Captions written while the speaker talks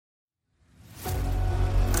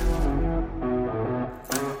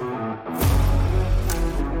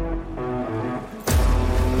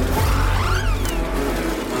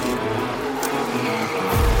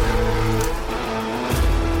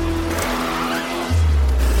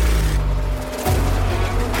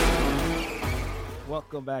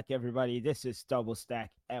Welcome back, everybody. This is Double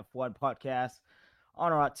Stack F1 podcast.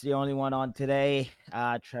 Honorat's the only one on today.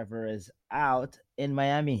 Trevor is out in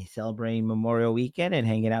Miami celebrating Memorial Weekend and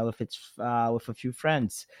hanging out with a few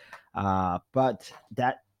friends. But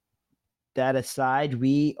that aside,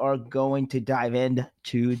 we are going to dive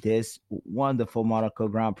into this wonderful Monaco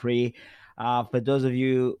Grand Prix. For those of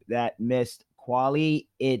you that missed quali,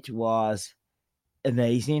 it was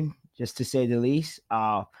amazing, just to say the least.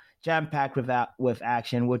 Jam packed with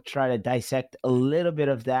action. We'll try to dissect a little bit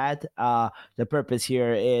of that. The purpose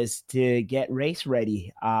here is to get race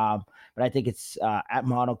ready. But I think it's at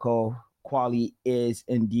Monaco, quali is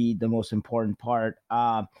indeed the most important part.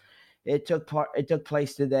 It took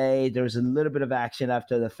place today. There was a little bit of action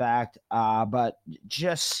after the fact, but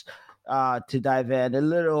just to dive in, a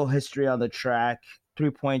little history on the track.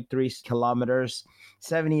 3.3 kilometers,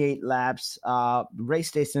 78 laps. Race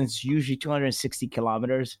distance usually 260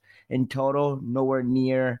 kilometers in total, nowhere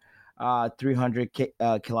near 300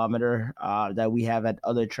 kilometer that we have at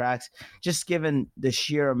other tracks. Just given the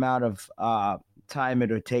sheer amount of time it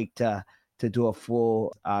would take to do a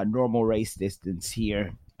full normal race distance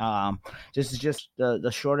here. This is just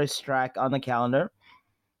the shortest track on the calendar,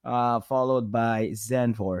 followed by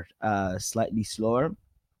Zandvoort, slightly slower.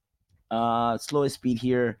 Slowest speed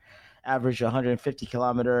here, average 150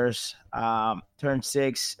 kilometers. Turn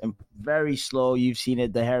six, and very slow. You've seen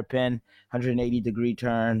it, the hairpin, 180-degree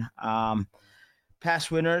turn.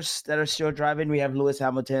 Past winners that are still driving, we have Lewis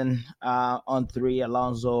Hamilton on three,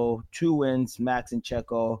 Alonso, two wins, Max and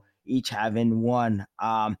Checo each having one.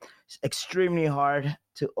 Extremely hard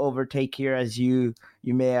to overtake here, as you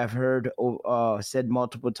may have heard said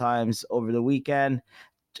multiple times over the weekend.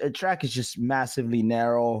 The track is just massively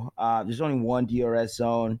narrow. There's only one DRS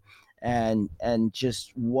zone, and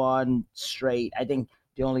just one straight. I think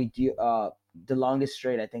the longest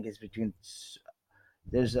straight I think is between.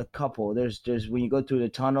 There's a couple. There's when you go through the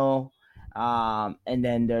tunnel, and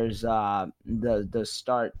then there's the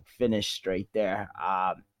start finish straight there.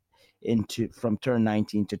 Into from turn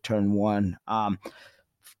 19 to turn 1.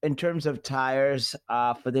 In terms of tires,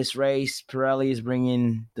 for this race, Pirelli is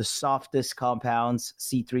bringing the softest compounds,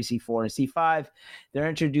 C3, C4, and C5. They're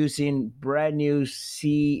introducing brand new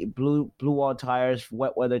blue wall tires,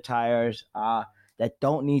 wet weather tires that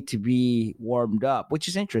don't need to be warmed up, which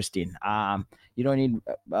is interesting. You don't need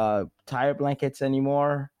tire blankets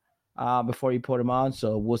anymore before you put them on,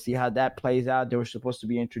 so we'll see how that plays out. They were supposed to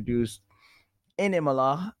be introduced in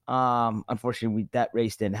Imola. Unfortunately, that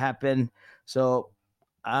race didn't happen, so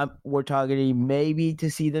we're targeting maybe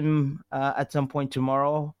to see them at some point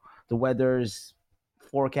tomorrow. The weather's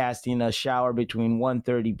forecasting a shower between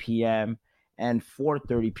 1:30 p.m. and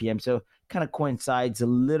 4:30 p.m. So kind of coincides a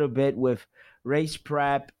little bit with race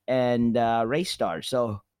prep and race start.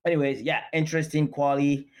 So anyways, yeah, interesting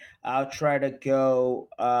quality. I'll try to go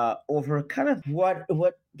over kind of what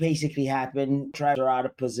basically happened. Drivers are out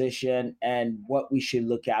of position and what we should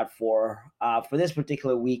look out for this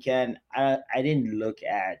particular weekend. I didn't look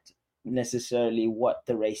at necessarily what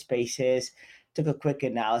the race pace is. Took a quick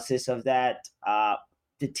analysis of that.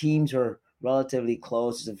 The teams are relatively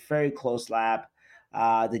close. It's a very close lap.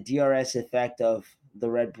 The DRS effect of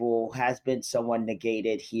the Red Bull has been somewhat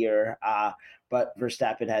negated here. But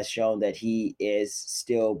Verstappen has shown that he is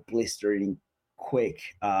still blistering quick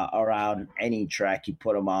around any track you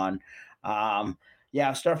put him on. Yeah,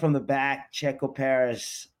 I'll start from the back. Checo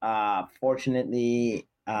Perez, fortunately,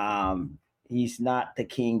 he's not the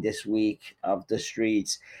king this week of the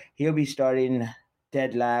streets. He'll be starting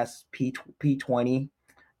dead last, P20.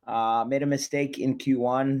 Made a mistake in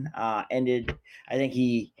Q1. I think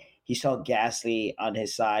he saw Gasly on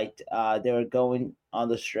his side. They were going on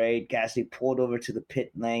the straight. Gasly pulled over to the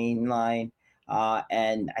pit lane line,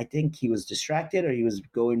 and I think he was distracted or he was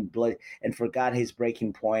going blood and forgot his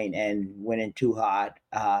braking point and went in too hot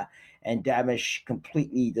and damaged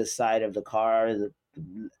completely the side of the car.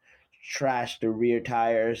 Trashed the rear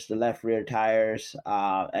tires, the left rear tires,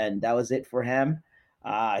 and that was it for him.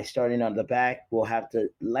 Starting on the back, we'll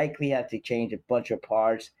likely have to change a bunch of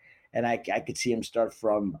parts, and I could see him start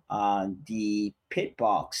from the pit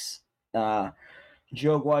box.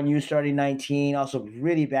 Joe Guan Yu starting 19, also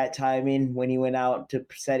really bad timing when he went out to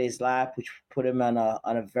set his lap, which put him on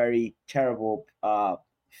a very terrible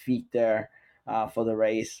feat there for the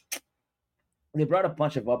race. They brought a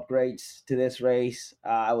bunch of upgrades to this race.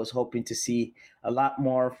 I was hoping to see a lot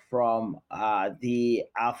more from the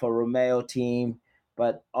Alfa Romeo team,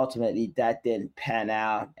 but ultimately that didn't pan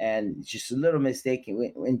out. And just a little mistake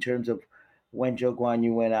in terms of when Joe Guan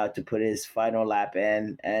Yu went out to put his final lap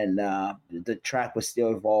in, and the track was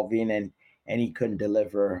still evolving, and and he couldn't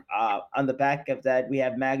deliver. On the back of that, we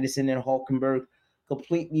have Magnussen and Hulkenberg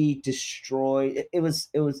completely destroyed. It was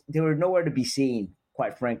they were nowhere to be seen,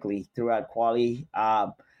 quite frankly, throughout quali.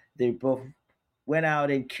 They both went out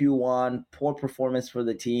in Q1, poor performance for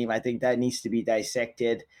the team. I think that needs to be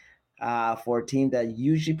dissected. For a team that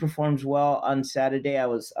usually performs well on Saturday, I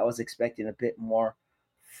was expecting a bit more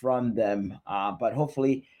from them, but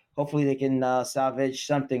hopefully they can salvage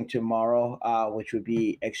something tomorrow, which would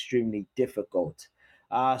be extremely difficult.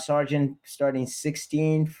 Sargent starting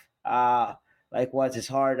 16th. Likewise, it's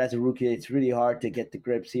hard as a rookie. It's really hard to get the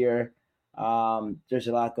grips here. There's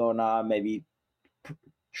a lot going on. Maybe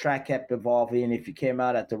track kept evolving. If you came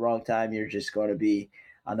out at the wrong time, you're just going to be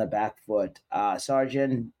on the back foot.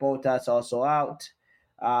 Sargent, Bottas also out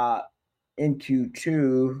in Q2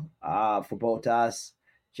 for Bottas.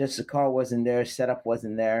 Just the car wasn't there, setup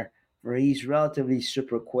wasn't there. For he's relatively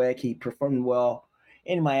super quick. He performed well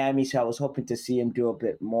in Miami, so I was hoping to see him do a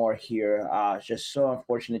bit more here. It's just so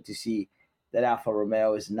unfortunate to see that Alfa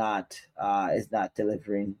Romeo is not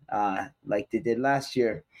delivering like they did last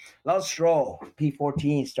year. Lance Stroll,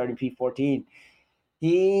 P14, starting P14.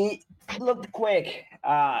 He looked quick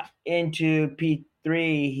into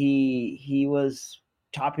P3. He was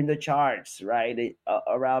topping the charts, right?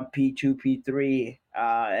 Around P2, P3,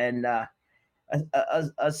 and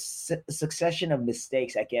a succession of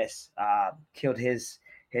mistakes, I guess, killed his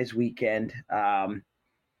weekend.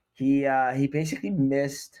 He basically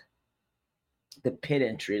missed the pit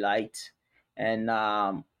entry light, and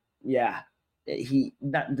yeah, he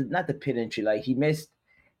not the pit entry light. He missed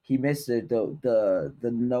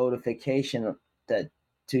the notification that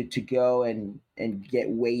to go and get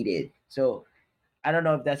weighted. So I don't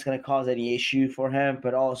know if that's going to cause any issue for him,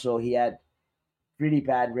 but also he had really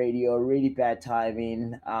bad radio, really bad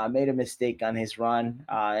timing. Made a mistake on his run,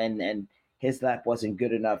 and his lap wasn't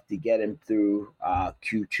good enough to get him through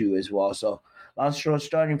Q2 as well. So Lance Stroll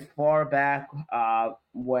starting far back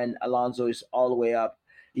when Alonso is all the way up.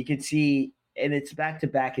 You can see, and it's back to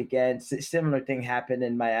back again. Similar thing happened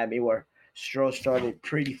in Miami where Stroll started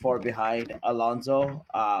pretty far behind Alonso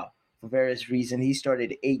for various reasons. He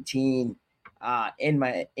started 18 in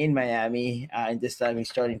Miami, and this time he's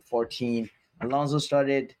starting 14. Alonso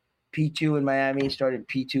started P2 in Miami, started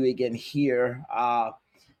P2 again here.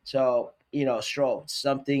 So, Stroll,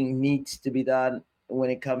 something needs to be done when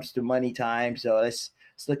it comes to money time. So let's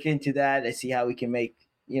look into that. Let's see how we can make,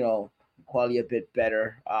 quality a bit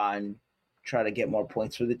better and try to get more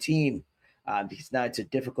points for the team. Because now it's a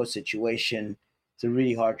difficult situation. It's a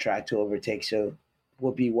really hard track to overtake. So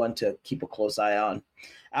will be one to keep a close eye on.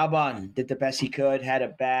 Albon did the best he could, had a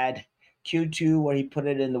bad Q2 where he put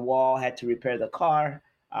it in the wall, had to repair the car.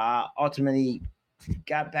 Ultimately,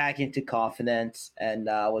 got back into confidence and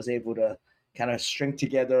was able to kind of string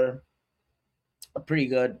together a pretty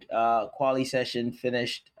good quali session.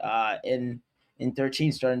 Finished in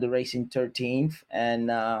 13th, starting the race in 13th, and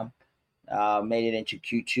made it into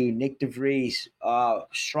Q2. Nick DeVries,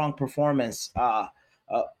 strong performance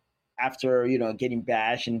after getting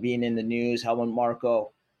bashed and being in the news. Helmut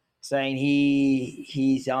Marko saying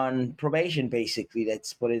he's on probation, basically.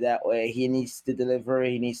 Let's put it that way. He needs to deliver.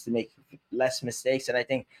 He needs to make less mistakes, and I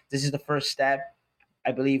think this is the first step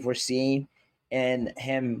I believe we're seeing in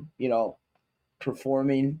him.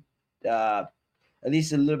 Performing at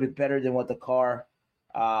least a little bit better than what the car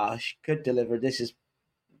could deliver. This is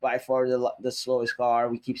by far the slowest car.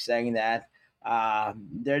 We keep saying that.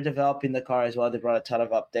 They're developing the car as well. They brought a ton of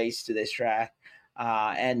updates to this track,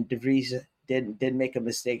 and DeVries did make a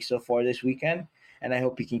mistake so far this weekend, and I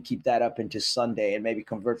hope he can keep that up into Sunday and maybe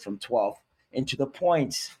convert from 12th into the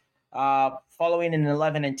points. Following in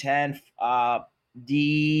 11 and 10,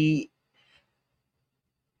 the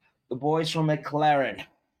boys from McLaren.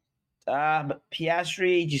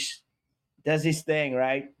 Piastri just does his thing,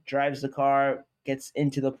 right? Drives the car, gets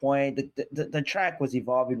into the point. The track was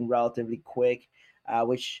evolving relatively quick,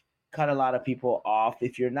 which cut a lot of people off.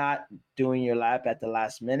 If you're not doing your lap at the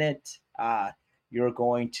last minute, you're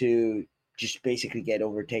going to just basically get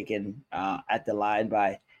overtaken at the line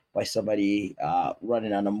by somebody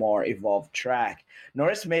running on a more evolved track.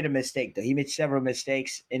 Norris made a mistake, though. He made several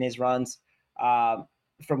mistakes in his runs.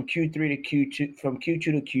 From Q3 to Q2, from Q2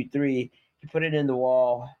 to Q3, he put it in the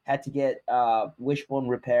wall. Had to get wishbone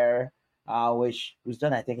repair, which was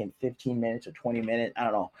done I think in 15 minutes or 20 minutes. I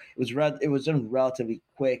don't know. It was done relatively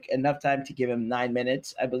quick, enough time to give him 9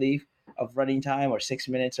 minutes, I believe, of running time or 6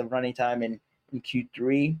 minutes of running time in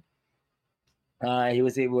Q3. He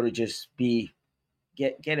was able to just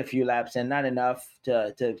get a few laps and not enough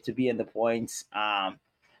to be in the points.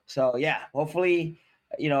 So yeah, hopefully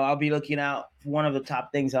I'll be looking out. One of the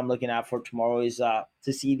top things I'm looking out for tomorrow is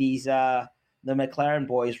to see these the McLaren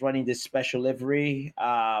boys running this special livery,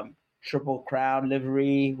 triple crown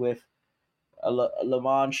livery with a Le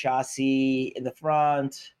Mans chassis in the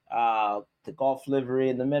front, the Golf livery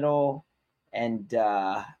in the middle, and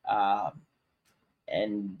the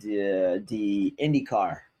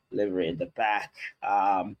IndyCar livery in the back.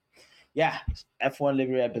 Yeah, F1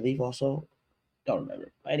 livery, I believe, also. Don't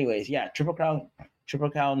remember. Anyways, yeah, triple crown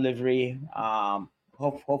livery.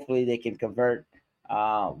 Hopefully they can convert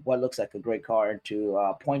what looks like a great car into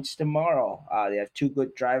points tomorrow. They have two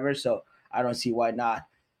good drivers, so I don't see why not.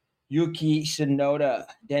 Yuki Tsunoda,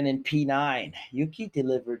 then in P9. Yuki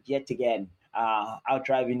delivered yet again,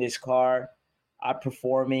 outdriving this car,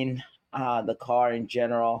 outperforming the car in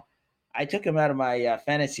general. I took him out of my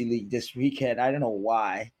fantasy league this weekend. I don't know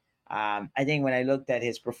why. I think when I looked at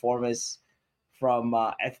his performance from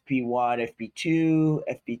FP1, FP2,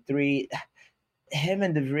 FP3, him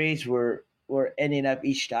and the Vries were ending up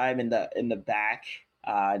each time in the back,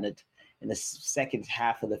 in the second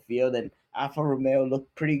half of the field, and Alfa Romeo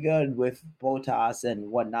looked pretty good with Bottas and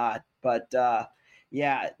whatnot. But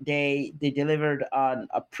yeah, they delivered on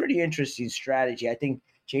a pretty interesting strategy. I think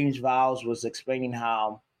James Vowles was explaining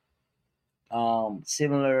how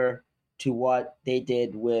similar to what they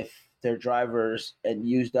did with their drivers and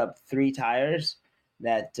used up three tires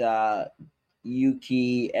that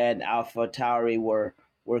Yuki and Alpha Tauri were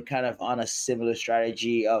kind of on a similar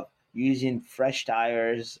strategy of using fresh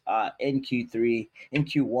tires in Q3, in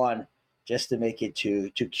Q1, just to make it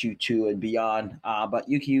to Q2 and beyond. But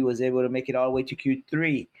Yuki was able to make it all the way to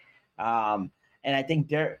Q3. Um, and I think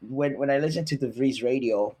there, when I listened to the Vries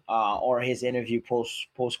radio or his interview post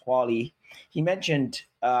quali, he mentioned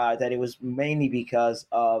that it was mainly because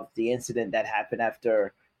of the incident that happened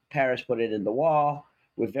after Paris put it in the wall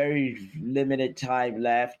with very limited time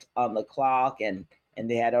left on the clock, and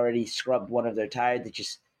they had already scrubbed one of their tires. They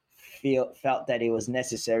just felt that it was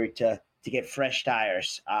necessary to get fresh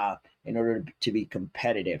tires in order to be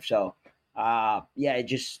competitive. So yeah, it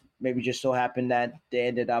just maybe just so happened that they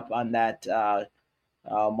ended up on that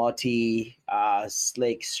multi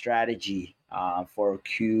slick strategy for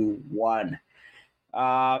Q1.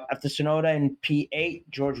 After Sonoda in P8,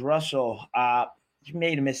 George Russell he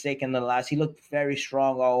made a mistake in the last. He looked very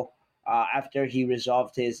strong. After he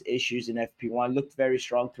resolved his issues in FP1, looked very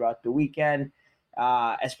strong throughout the weekend,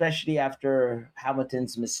 especially after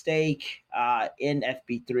Hamilton's mistake in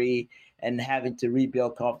FP3 and having to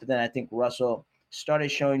rebuild confidence. I think Russell started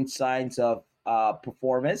showing signs of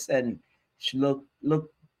performance and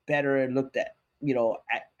looked better and looked at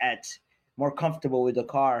more comfortable with the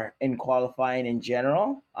car in qualifying in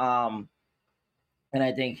general. And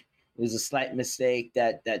I think it was a slight mistake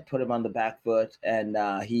that put him on the back foot, and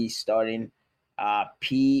he's starting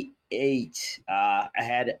P8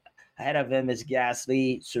 ahead of him is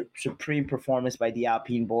Gasly. Supreme performance by the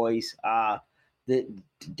Alpine boys.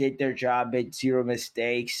 Did their job, made zero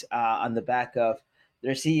mistakes on the back of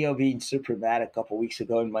their CEO being super mad a couple weeks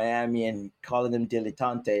ago in Miami and calling them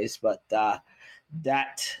dilettantes, but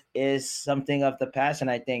that is something of the past, and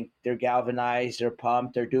I think they're galvanized, they're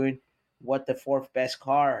pumped, they're doing what the fourth or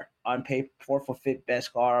fifth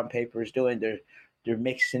best car on paper is doing. They're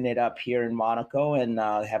mixing it up here in Monaco and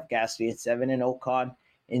have Gasly at 7 and Ocon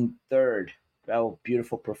in third. Oh,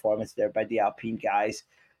 beautiful performance there by the Alpine guys.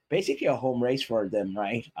 Basically a home race for them,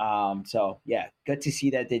 right? So yeah, good to see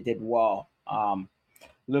that they did well.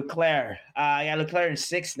 Leclerc, Leclerc in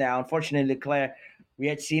sixth now. Unfortunately, Leclerc, we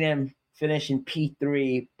had seen him finish in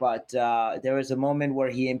P3, but there was a moment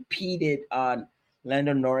where he impeded on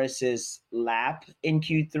Lando Norris's lap in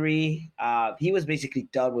Q3. He was basically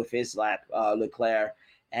done with his lap, Leclerc,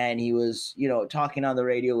 and he was, talking on the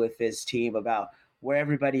radio with his team about where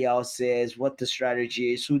everybody else is, what the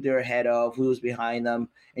strategy is, who they're ahead of, who's behind them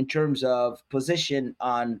in terms of position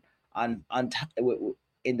in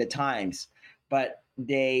the times. But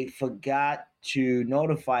they forgot to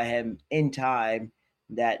notify him in time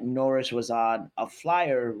that Norris was on a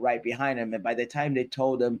flyer right behind him. And by the time they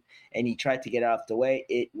told him and he tried to get out of the way,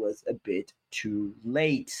 it was a bit too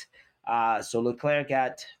late. So Leclerc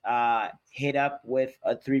got hit up with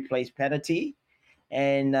a 3-place penalty.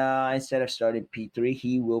 And instead of starting P3,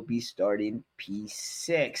 he will be starting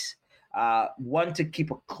P6. One to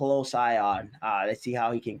keep a close eye on. Let's see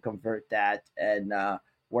how he can convert that and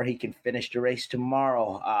where he can finish the race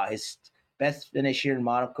tomorrow. His best finish here in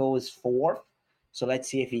Monaco is 4th. So let's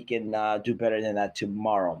see if he can do better than that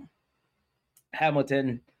tomorrow.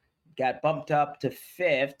 Hamilton got bumped up to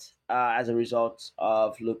 5th as a result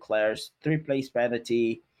of Leclerc's 3-place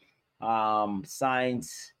penalty.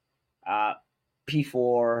 Sainz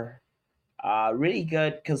P4. Really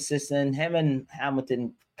good, consistent. Him and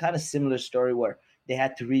Hamilton, kind of similar story where they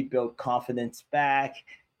had to rebuild confidence back,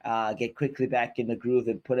 get quickly back in the groove,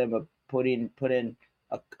 and put in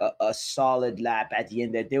a solid lap at the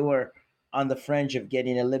end. That they were on the fringe of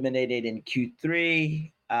getting eliminated in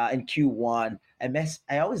Q3 and Q1.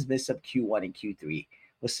 I always mess up Q1 and Q3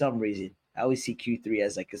 for some reason. I always see Q3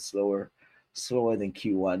 as like a slower than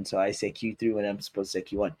Q1, so I say Q3 when I'm supposed to say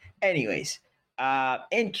Q1. Anyways,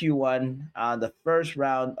 in Q1, the first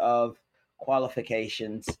round of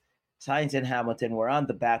qualifications, Sainz and Hamilton were on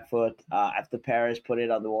the back foot after Paris put it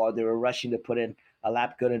on the wall. They were rushing to put in a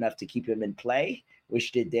lap good enough to keep him in play,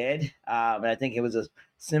 which they did. And I think it was a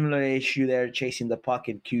similar issue there, chasing the puck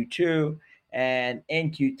in Q2 and in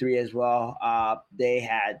Q3 as well. They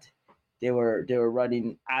were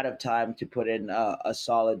running out of time to put in a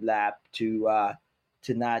solid lap to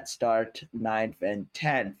not start ninth and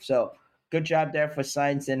 10th. So good job there for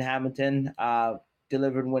Sainz and Hamilton.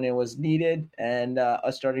 Delivered when it was needed, and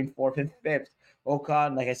us starting fourth and fifth.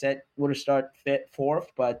 Ocon, like I said, would have started fourth,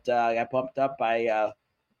 but got bumped up by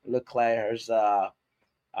Leclerc's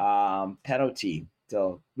penalty.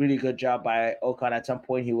 So really good job by Ocon. At some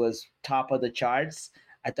point, he was top of the charts.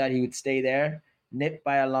 I thought he would stay there. Nipped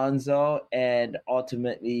by Alonso and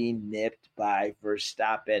ultimately nipped by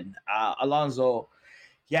Verstappen. Alonso,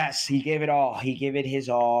 yes, he gave it all. He gave it his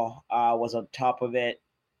all. Was on top of it.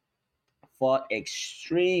 Fought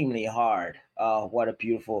extremely hard. What a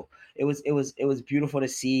beautiful! It was beautiful to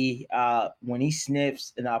see. When he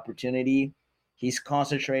sniffs an opportunity, he's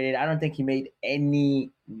concentrated. I don't think he made any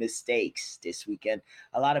mistakes this weekend.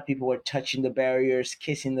 A lot of people were touching the barriers,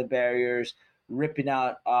 kissing the barriers, ripping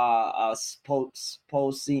out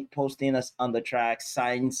posting us on the track,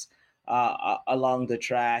 signs along the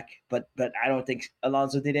track. But I don't think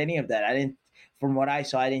Alonso did any of that. I didn't. From what I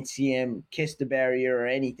saw, I didn't see him kiss the barrier or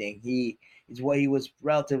anything. He was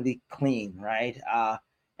relatively clean, right?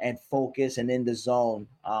 And focused and in the zone.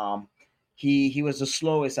 He was the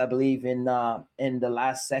slowest, I believe, in the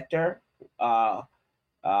last sector. So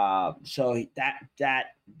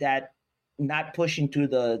that not pushing to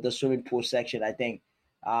the swimming pool section, I think,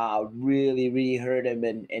 really hurt him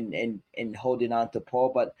in holding on to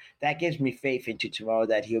pole. But that gives me faith into tomorrow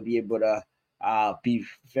that he'll be able to be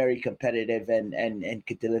very competitive and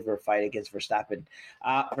could deliver a fight against Verstappen.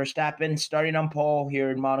 Verstappen starting on pole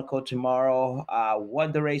here in Monaco tomorrow.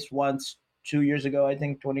 Won the race once 2 years ago, I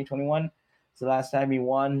think 2021. So last time he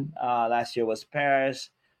won. Last year was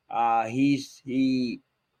Paris. He's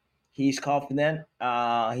confident.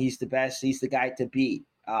 He's the best. He's the guy to beat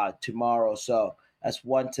tomorrow. So that's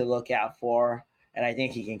one to look out for. And I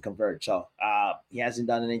think he can convert. So he hasn't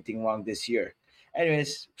done anything wrong this year.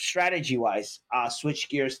 Anyways, strategy wise, switch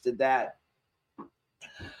gears to that.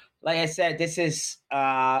 Like I said, this is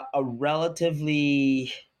a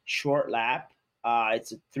relatively short lap.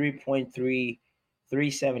 It's a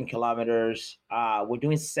 3.337 kilometers. We're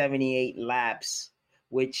doing 78 laps,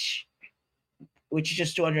 which is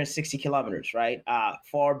just 260 kilometers, right?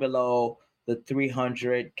 Far below the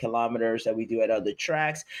 300 kilometers that we do at other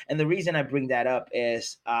tracks. And the reason I bring that up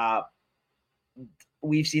is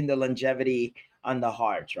we've seen the longevity on the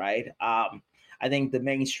hards, right? I think the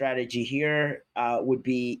main strategy here would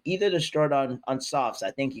be either to start on softs. I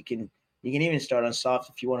think you can even start on softs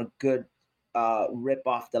if you want a good rip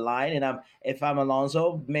off the line. And if I'm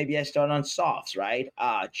Alonso, maybe I start on softs, right?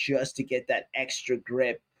 Just to get that extra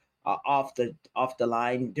grip off the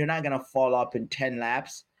line. They're not gonna fall up in 10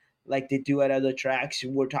 laps like they do at other tracks.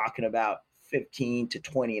 We're talking about 15 to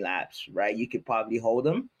 20 laps, right? You could probably hold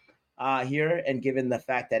them here, and given the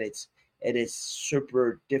fact that it is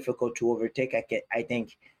super difficult to overtake, I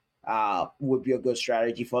think would be a good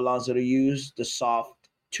strategy for Alonso to use the soft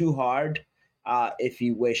too hard if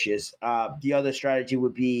he wishes. The other strategy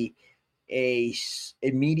would be a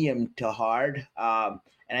medium to hard, and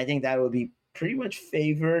I think that would be pretty much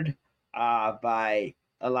favored by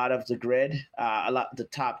a lot of the grid, the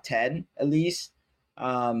top 10 at least,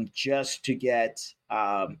 just to get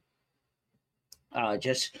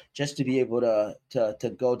just to be able to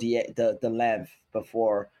go the length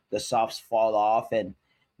before the softs fall off, and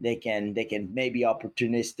they can maybe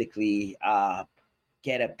opportunistically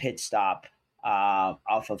get a pit stop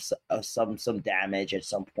off of some damage at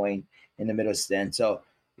some point in the middle stint. So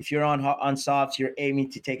if you're on softs, you're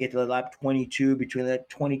aiming to take it to the lap 22, between the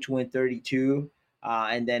 22 and 32,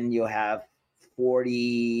 and then you'll have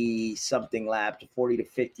 40 something laps, 40 to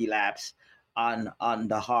 50 laps on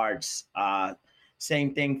the hards.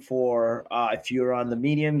 Same thing for if you're on the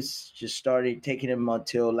mediums, just started taking them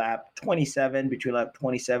until lap 27, between lap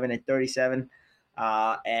 27 and 37.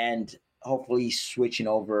 And hopefully switching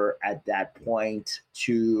over at that point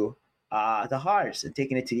to the hards and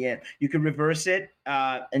taking it to the end. You could reverse it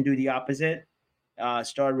and do the opposite.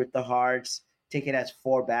 Start with the hards, take it as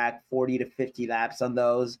four back, 40 to 50 laps on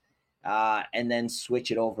those, and then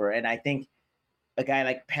switch it over. And I think a guy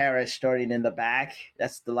like Paris starting in the back,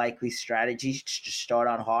 that's the likely strategy. Just start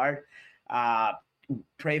on hard. Uh,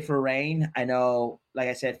 Pray for rain. I know, like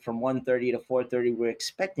I said, from 1:30 to 4:30, we're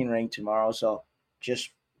expecting rain tomorrow. So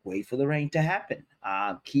just wait for the rain to happen.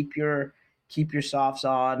 Keep your softs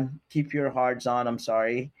on, keep your hards on. I'm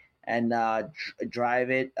sorry, and drive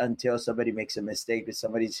it until somebody makes a mistake. If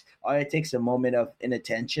somebody's, oh, it takes a moment of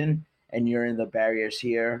inattention, and you're in the barriers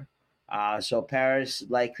here. So Paris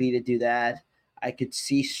likely to do that. I could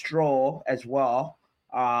see Stroll as well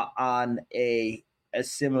on a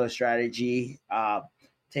similar strategy.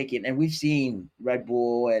 Taking, and we've seen Red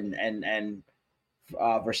Bull and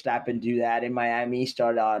Verstappen do that in Miami.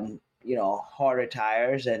 Start on harder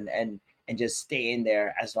tires and just stay in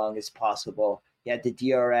there as long as possible. He had the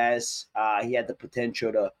DRS. He had the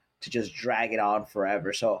potential to just drag it on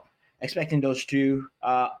forever. So expecting those two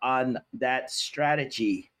on that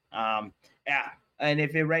strategy. Yeah, and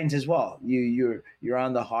if it rains as well, you're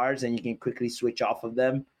on the hards and you can quickly switch off of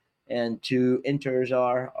them. And two inters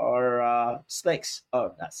are slicks.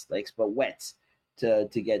 Oh, not slicks, but wets to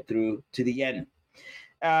get through to the end.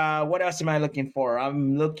 What else am I looking for?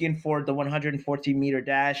 I'm looking for the 114-meter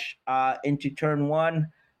dash into turn one.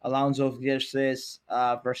 Alonso versus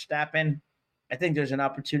Verstappen. I think there's an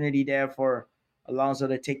opportunity there for Alonso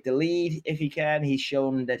to take the lead if he can. He's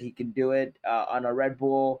shown that he can do it on a Red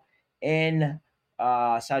Bull in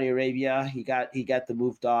Saudi Arabia. He got the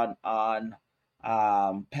move on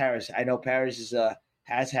Paris. I know Paris is a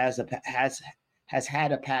has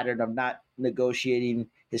had a pattern of not negotiating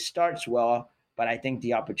his starts well, but I think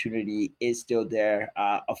the opportunity is still there.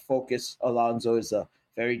 A focus Alonso is a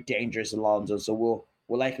very dangerous Alonso, so we'll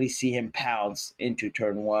likely see him pounce into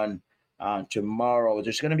turn one tomorrow.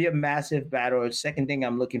 There's going to be a massive battle. The second thing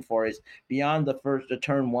I'm looking for is beyond the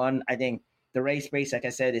turn one. I think the race pace, like I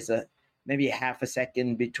said, is maybe a half a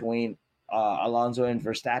second between Alonso and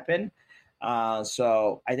Verstappen.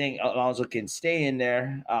 So I think Alonso can stay in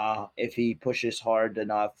there if he pushes hard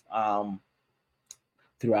enough.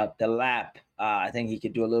 Throughout the lap. I think he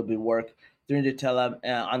could do a little bit of work during the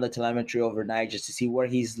on the telemetry overnight just to see where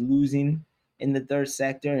he's losing in the third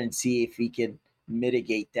sector and see if he can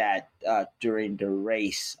mitigate that during the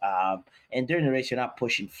race. And during the race, you're not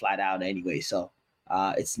pushing flat out anyway, so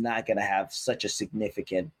it's not going to have such a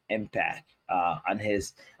significant impact on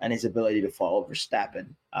his ability to follow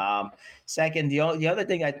Verstappen. Second, the other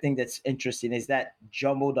thing I think that's interesting is that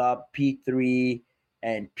jumbled up P3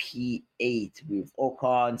 and P8 with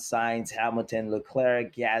Ocon, Sainz, Hamilton,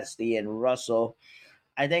 Leclerc, Gasly, and Russell.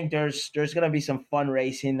 I think there's gonna be some fun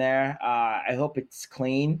racing there. I hope it's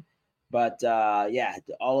clean, but yeah,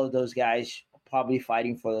 all of those guys probably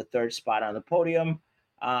fighting for the third spot on the podium,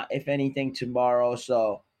 if anything tomorrow.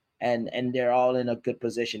 So and they're all in a good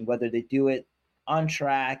position, whether they do it on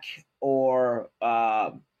track or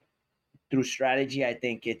through strategy. I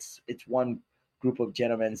think it's one group of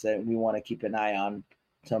gentlemen that we want to keep an eye on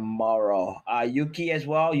tomorrow. Yuki as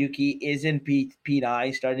well. Yuki is in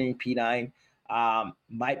P9, starting in P9.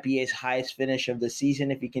 Might be his highest finish of the season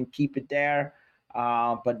if he can keep it there.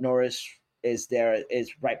 But Norris is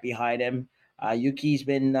right behind him. Yuki's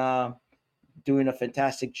been doing a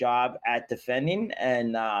fantastic job at defending,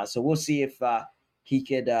 and so we'll see if he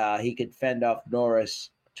could fend off Norris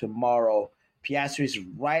tomorrow. Piastri's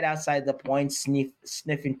right outside the point,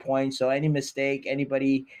 sniffing points. So any mistake,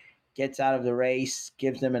 anybody gets out of the race,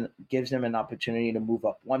 gives them an opportunity to move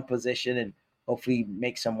up one position and hopefully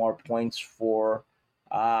make some more points for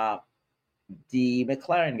uh, the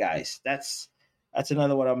McLaren guys. That's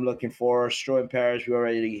another one I'm looking for. Stroll and Paris, we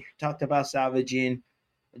already talked about salvaging.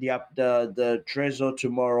 The drizzle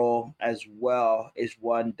tomorrow as well is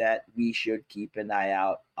one that we should keep an eye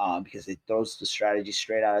out because it throws the strategy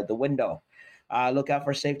straight out of the window. Look out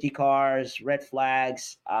for safety cars, red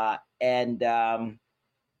flags, and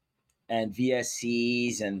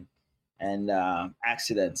VSCs and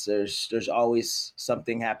accidents. There's always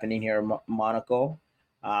something happening here in Monaco.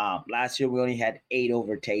 Last year we only had 8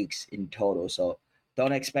 overtakes in total, so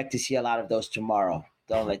don't expect to see a lot of those tomorrow.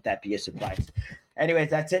 Don't let that be a surprise. Anyways,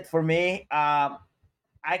 that's it for me. I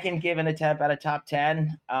can give an attempt at a top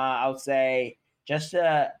 10. I would say just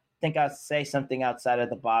to think I'll say something outside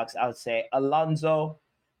of the box. I would say Alonso,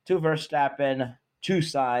 2 Verstappen, 2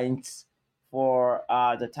 Sainz for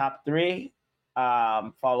the top 3,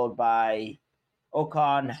 followed by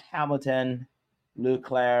Ocon, Hamilton,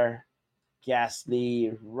 Leclerc,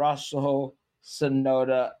 Gasly, Russell,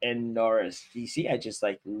 Sonoda, and Norris. You see, I just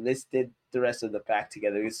like listed the rest of the pack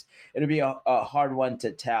together. It'll be a hard one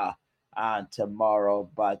to tell tomorrow,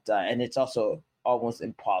 but and it's also almost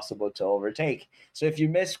impossible to overtake. So if you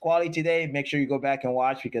missed quality today, make sure you go back and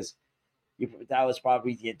watch because that was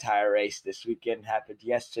probably the entire race this weekend. Happened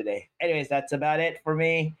yesterday. Anyways, that's about it for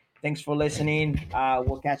me. Thanks for listening.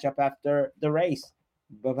 We'll catch up after the race.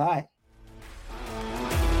 Bye bye.